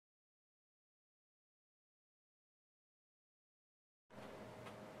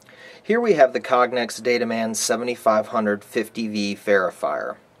Here we have the Cognex Dataman 7550V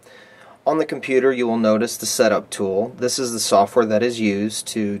verifier. On the computer you will notice the setup tool. This is the software that is used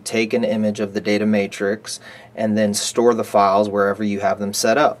to take an image of the data matrix and then store the files wherever you have them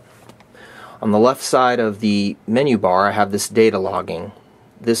set up. On the left side of the menu bar I have this data logging.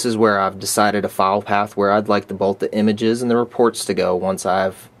 This is where I've decided a file path where I'd like both the images and the reports to go once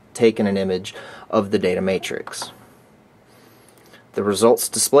I've taken an image of the data matrix. The results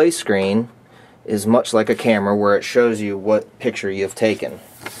display screen is much like a camera where it shows you what picture you've taken.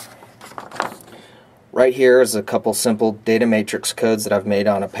 Right here is a couple simple data matrix codes that I've made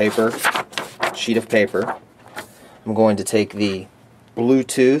on a sheet of paper. I'm going to take the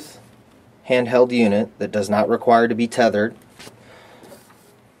Bluetooth handheld unit that does not require to be tethered.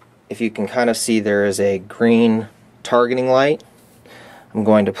 If you can kind of see, there is a green targeting light. I'm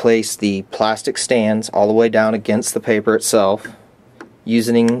going to place the plastic stands all the way down against the paper itself,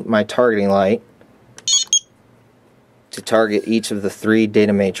 using my targeting light to target each of the 3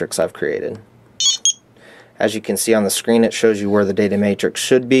 data matrix I've created. As you can see on the screen, it shows you where the data matrix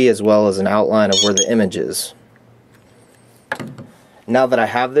should be, as well as an outline of where the image is. Now that I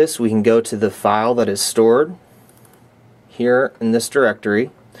have this, we can go to the file that is stored here in this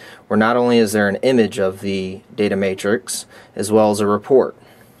directory, where not only is there an image of the data matrix, as well as a report.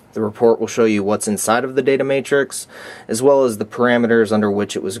 The report will show you what's inside of the data matrix, as well as the parameters under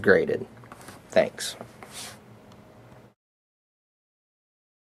which it was graded. Thanks.